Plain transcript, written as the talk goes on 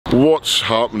What's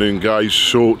happening, guys?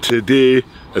 So today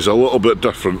is a little bit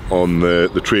different on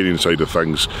the training side of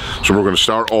things. So we're going to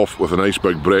start off with a nice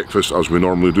big breakfast as we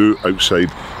normally do outside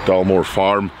Dalmore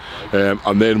Farm,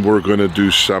 and then we're going to do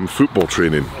some football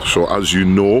training. So as you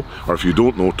know, or if you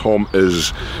don't know, Tom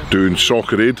is doing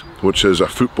Soccer Aid, which is a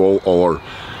football or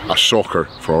a soccer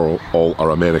for all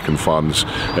our American fans.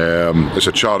 It's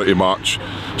a charity match.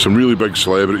 Some really big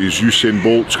celebrities. Usain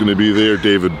Bolt's going to be there,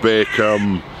 David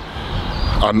Beckham,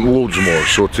 and loads more.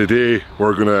 So today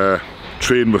we're going to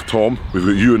train with Tom. We've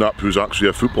got Ewan up, who's actually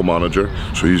a football manager,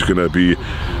 so he's going to be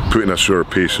putting us through our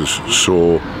paces.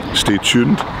 So stay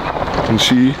tuned and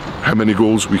see how many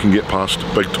goals we can get past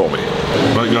Big Tommy.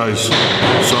 Right guys,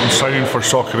 so I'm signing for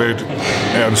Soccer Aid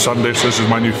on Sunday, so this is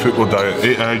my new football diet.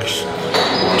 8 eggs,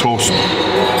 toast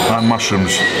and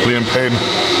mushrooms. Liam Payne,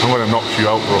 I'm going to knock you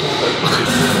out, bro.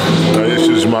 This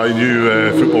is my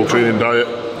new football training diet.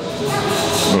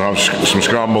 I'm going to have some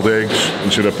scrambled eggs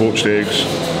instead of poached eggs,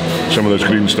 some of this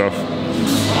green stuff,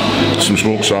 some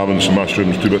smoked salmon, some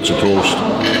mushrooms, 2 bits of toast,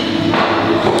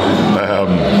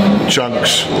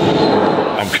 chunks.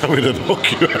 I'm coming to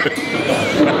knock you out.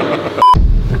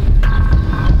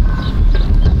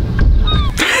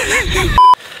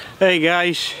 Hey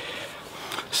guys,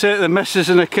 so the missus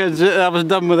and the kids that I was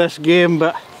done with this game,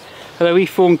 but I had a wee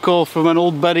phone call from an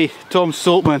old buddy, Tom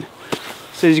Stoltman.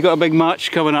 Says he's got a big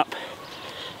match coming up.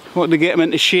 Wanted to get him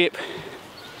into shape.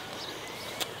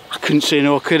 I couldn't say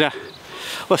no, could I?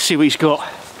 Let's see what he's got.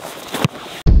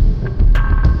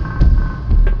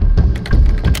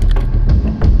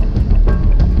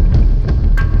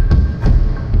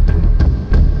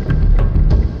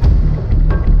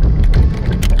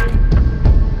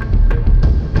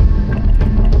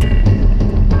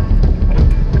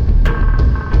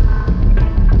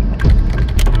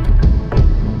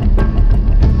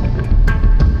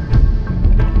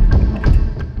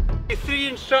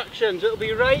 Instructions. It'll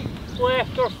be right,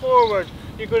 left or forward.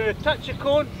 You're going to touch a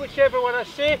cone, whichever one I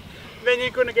say, then you're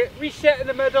going to get reset in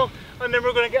the middle, and then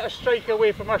we're going to get a strike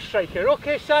away from our striker.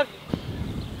 Okay, son?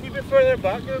 Keep it further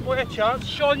back, give it a chance.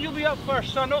 Sean, you'll be up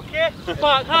first, son, okay?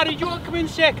 Back. Harry, do you want to come in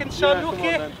second, son? Yeah,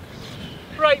 okay?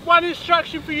 Right, one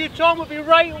instruction for you, Tom, will be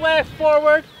right, left,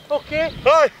 forward, okay?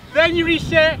 Hi! Then you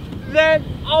reset, then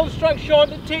I'll instruct Sean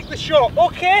to take the shot,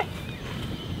 okay?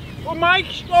 On my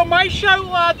shout,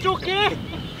 lads, okay?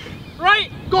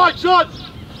 Right, go on, Sean!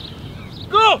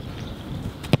 Go!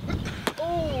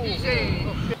 Oh, easy.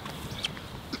 Okay.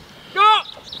 Go!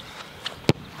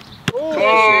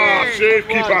 Oh, save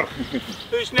keeper.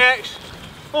 Who's next?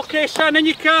 Okay, son, in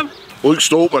you come. Luke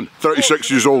Stoltman, 36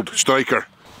 years old, striker.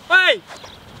 Hey!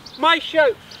 My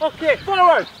shout. Okay,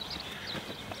 forward.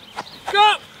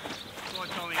 Go! Come on,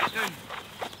 Tommy, get down.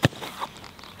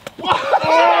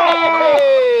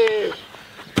 Hey!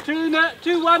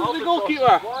 2-1 to the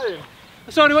goalkeeper.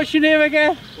 Sorry, what's your name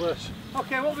again? Liz.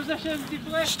 Okay, what position do you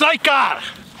play? Striker!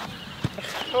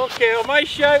 Okay, on my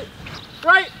shout.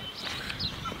 Right.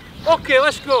 Okay,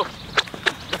 let's go.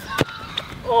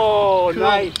 Oh, cool.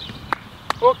 Nice.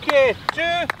 Okay,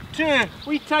 2-2.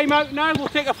 We time out now. We'll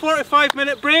take a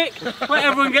 45-minute break. Let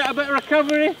everyone get a bit of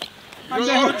recovery. And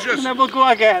then we'll go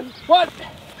again. 1,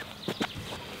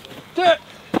 2.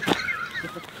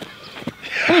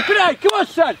 Keep it out, come on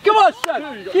son,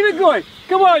 keep it going,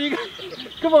 come on,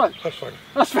 come on. That's fine.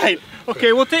 That's fine.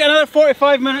 Okay, we'll take another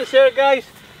 45 minutes here guys,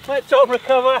 let Tom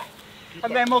recover,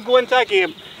 and then we'll go into a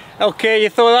game. Okay, you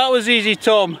thought that was easy,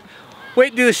 Tom.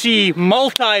 Wait till you see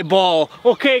multi-ball.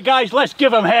 Okay guys, let's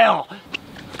give him hell.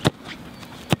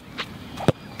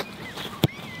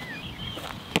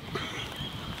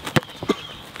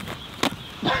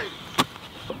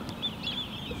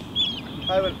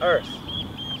 How on earth?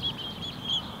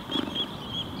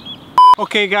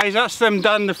 Okay guys, that's them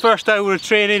done, the first hour of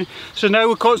training. So now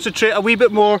we'll concentrate a wee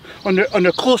bit more on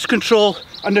their close control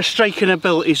and their striking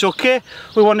abilities, okay?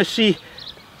 We want to see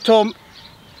Tom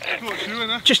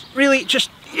just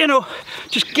you know,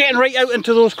 just getting right out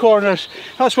into those corners.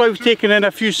 That's why we've taken in a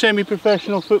few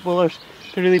semi-professional footballers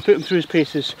to really put him through his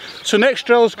paces. So next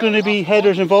drill is going to be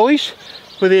headers and volleys,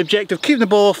 with the objective of keeping the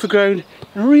ball off the ground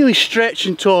and really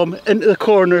stretching Tom into the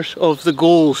corners of the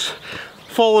goals.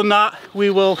 Following that, we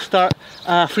will start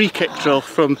a free kick drill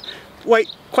from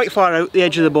quite far out the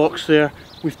edge of the box there.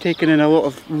 We've taken in a lot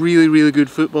of really good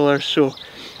footballers, so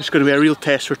it's going to be a real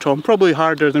test for Tom. Probably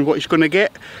harder than what he's going to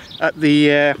get at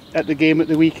the game at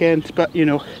the weekend, but you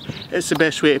know, it's the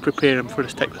best way to prepare him for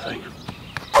this type of thing.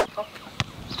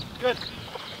 Good.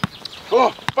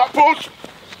 Oh, back post!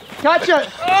 Catch it!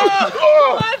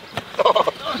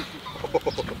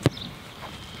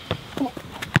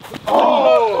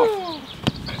 Oh!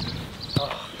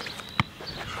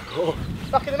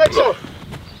 Back in the mix. Oh!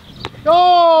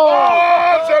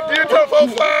 Oh, it's a beautiful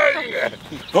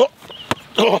thing!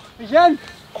 Oh. He's in.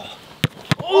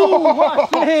 Oh, what a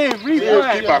save!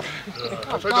 Replay.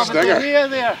 That's a stinger. Here,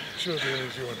 there. Sure, the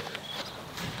easy one.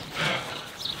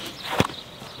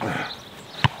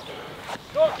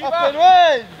 Up and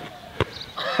win!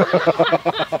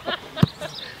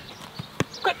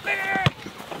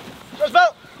 Goes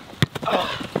Bill!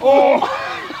 Oh!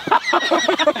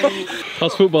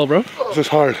 That's football, bro. This is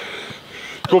hard.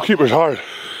 Goalkeeper's hard.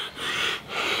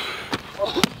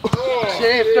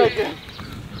 Save, Duncan.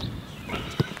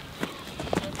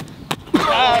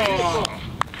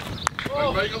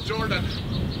 Michael Jordan.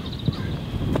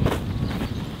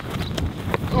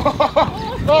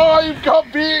 Oh, you've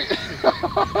got beat!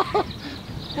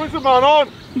 Where's the man on?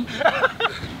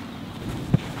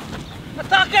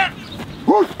 Attack it!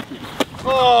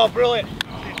 Oh, brilliant.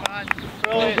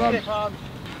 Brilliant.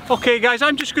 Okay guys,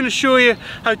 I'm just going to show you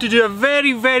how to do a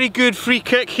very, very good free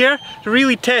kick here to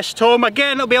really test Tom.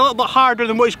 Again, it'll be a little bit harder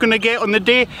than what he's going to get on the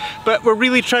day, but we're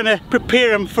really trying to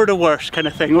prepare him for the worst kind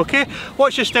of thing, okay?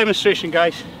 Watch this demonstration,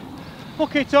 guys.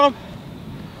 Okay, Tom.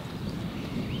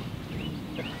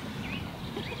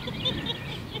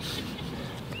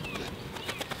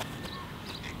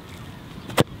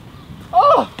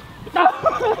 Oh!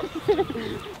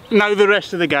 Now the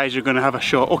rest of the guys are going to have a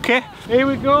shot, okay? Here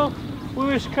we go.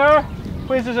 Lewis Kerr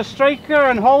plays as a striker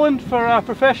in Holland for a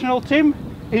professional team.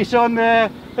 He's on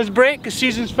his break, his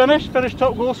season's finished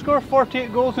top goal scorer,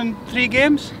 48 goals in 3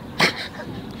 games.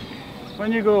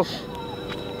 When you go.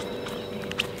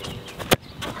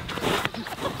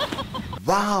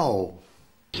 Wow!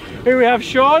 Here we have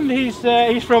Sean, he's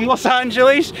from Los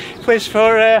Angeles, plays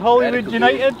for Hollywood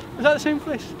United. Is that the same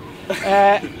place?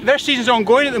 Their season's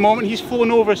ongoing at the moment, he's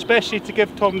flown over especially to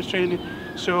give Tom the training.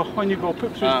 So when you go,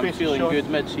 put through I'm space. feeling good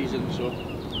mid-season, so.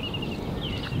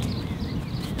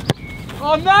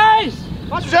 Oh, nice!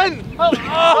 That was in! Oh,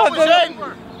 that was in!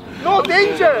 No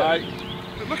danger!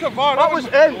 Look at VAR. That was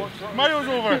in! Miles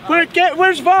over.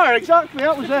 Where's VAR? Exactly,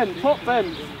 that was in. Top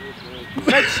bin.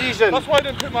 Mid-season. That's why I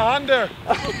didn't put my hand there.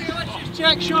 Okay, let's just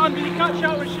check, Sean. Did you catch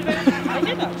up with Sinead? I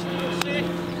did actually.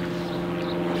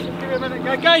 Give me a minute,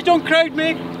 guys. Guys, don't crowd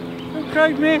me. Don't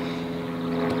crowd me.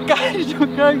 Guys,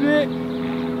 don't crowd me.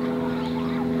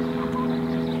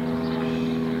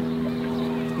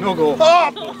 No goal.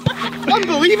 Oh!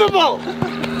 Unbelievable!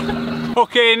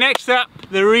 Okay, next up,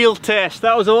 the real test.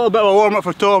 That was a little bit of a warm-up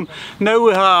for Tom. Now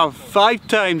we have 5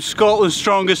 times Scotland's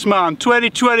strongest man,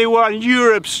 2021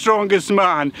 Europe's strongest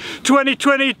man,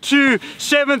 2022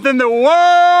 7th in the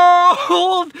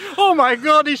world! Oh my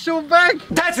god, he's so big!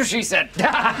 That's what she said!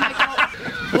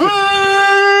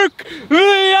 Look!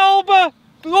 The Alba!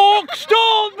 Look,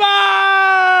 Stoltman!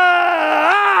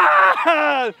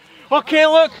 Okay,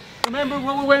 look. Remember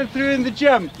what we went through in the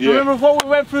gym? Yeah. Remember what we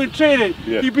went through in training?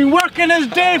 Yeah. You've been working this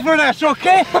day for this,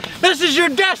 okay? This is your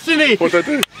destiny! What'd I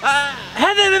do?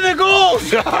 Head it in the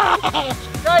goals!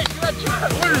 Guys, let's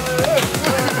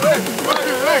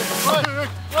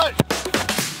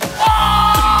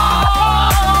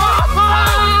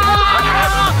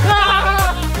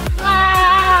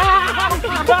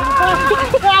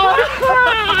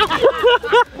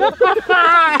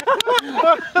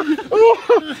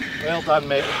Well done,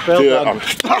 mate. Well done.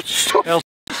 Stop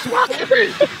smacking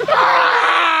me!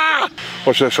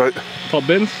 Watch this, right? Top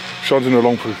bins. Sean's in the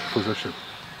wrong position.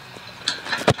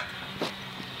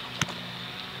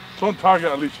 It's on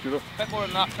target at least, you know. A bit more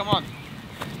than that, come on.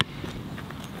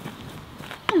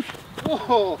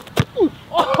 Oh!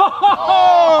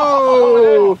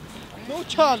 Oh! No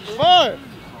chance, far!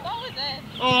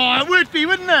 Oh, it would be,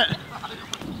 wouldn't it?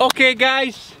 Okay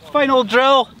guys, final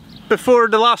drill before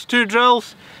the last 2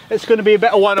 drills. It's going to be a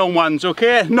bit of one-on-ones,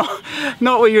 okay? Not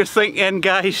what you're thinking,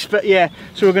 guys, but yeah.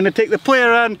 So we're going to take the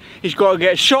player in, he's got to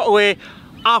get shot away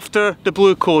after the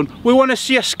blue cone. We want to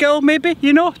see a skill maybe,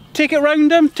 you know? Take it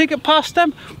round him, take it past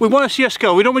him. We want to see a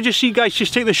skill. We don't want to just see guys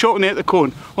just take the shot and hit the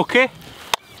cone, okay?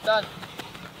 Done.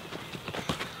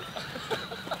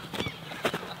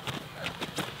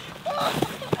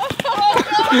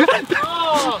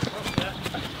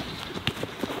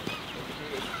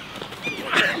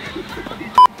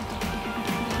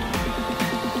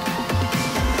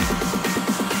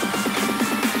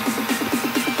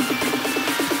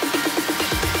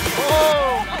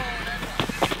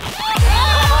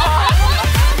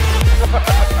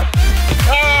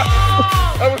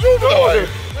 I was over the line.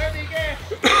 Let me guess.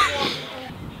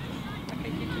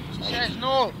 Says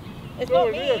no. It's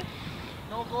not me.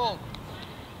 No goal.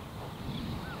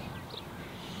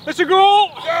 It's a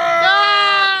goal!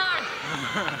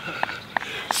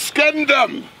 Skinned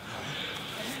him!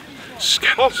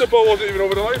 Half the ball wasn't even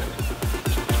over the line.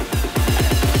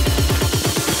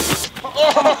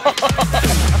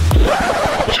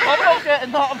 I'm not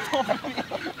getting that on top of me.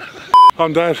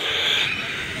 I'm dead.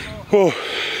 Oh,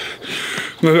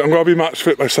 I'm going to be match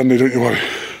fit by Sunday, don't you worry.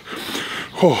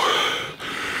 Oh,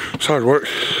 it's hard work.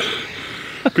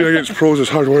 Being against pros is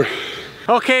hard work.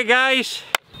 Okay guys,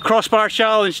 crossbar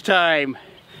challenge time.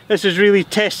 This is really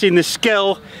testing the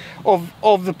skill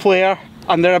of the player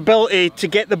and their ability to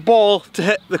get the ball to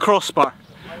hit the crossbar.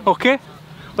 Okay,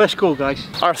 let's go guys.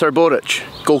 Arthur Boric,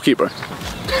 goalkeeper.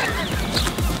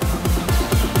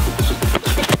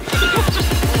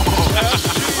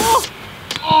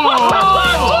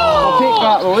 I'll take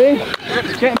that away.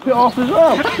 Getting put off as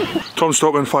well. Tom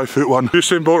Stoltman, 5'1".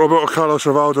 Usain Bolt, Roberto Carlos,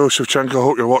 Rivaldo, Shevchenko, I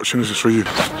hope you're watching, this is for you.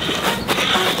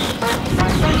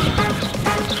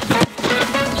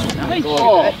 Oh my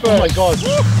god. Oh my god!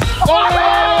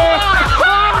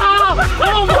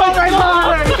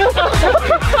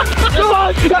 Come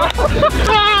on!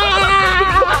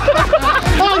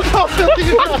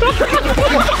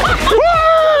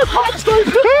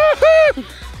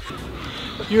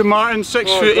 You Martin,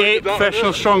 6'8",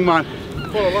 professional strongman.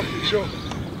 What a lucky shot.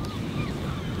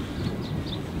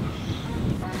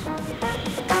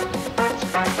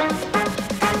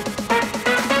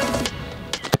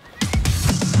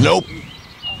 Nope.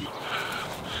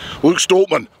 Luke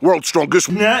Stoltman, world's strongest.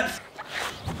 Net.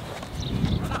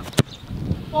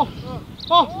 Oh!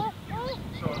 Oh!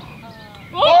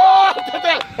 Oh, I did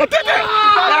it! I did it!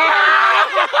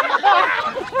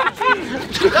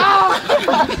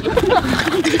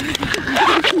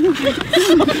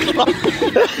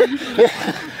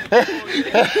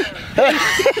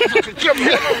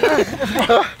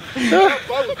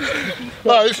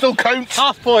 It still counts.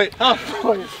 Half point, half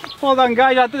point. Well done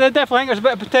guys, I definitely think there's a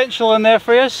bit of potential in there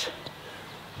for you.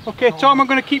 Okay Tom, I'm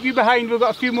going to keep you behind, we've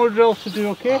got a few more drills to do,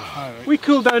 okay? Right. We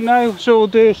cool down now, so we'll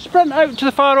do sprint out to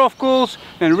the far off goals,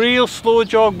 then real slow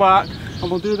jog back, and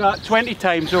we'll do that 20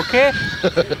 times, okay?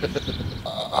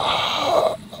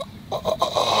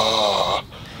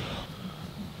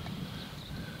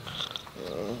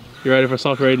 You ready for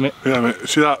soccer aid, mate? Yeah, mate.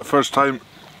 See that first time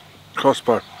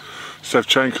crossbar?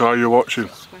 Shevchenko, are you watching?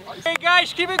 Hey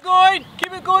guys, keep it going,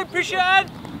 push it in. Hold it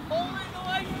the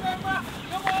line, remember.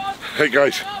 Come on. Hey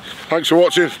guys, thanks for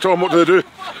watching. Tom, what do they do?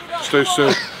 Stay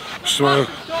still, smile,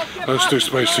 and stay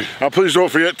spicy. And please don't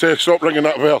forget to stop ringing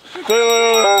that bell. Take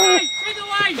the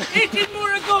line, 18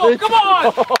 more to go, come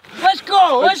on. Let's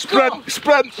go, let's go.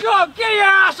 Sprint! Go, get your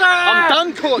ass out of there. I'm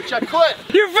done, coach, I quit.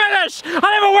 You're finished! I'll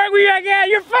never work with you again!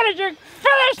 You're finished! You're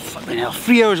finished! Flipping hell,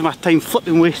 3 hours of my time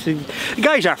flipping wasted. The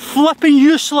guys are flipping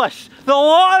useless. The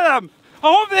lot of them!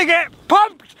 I hope they get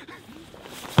pumped!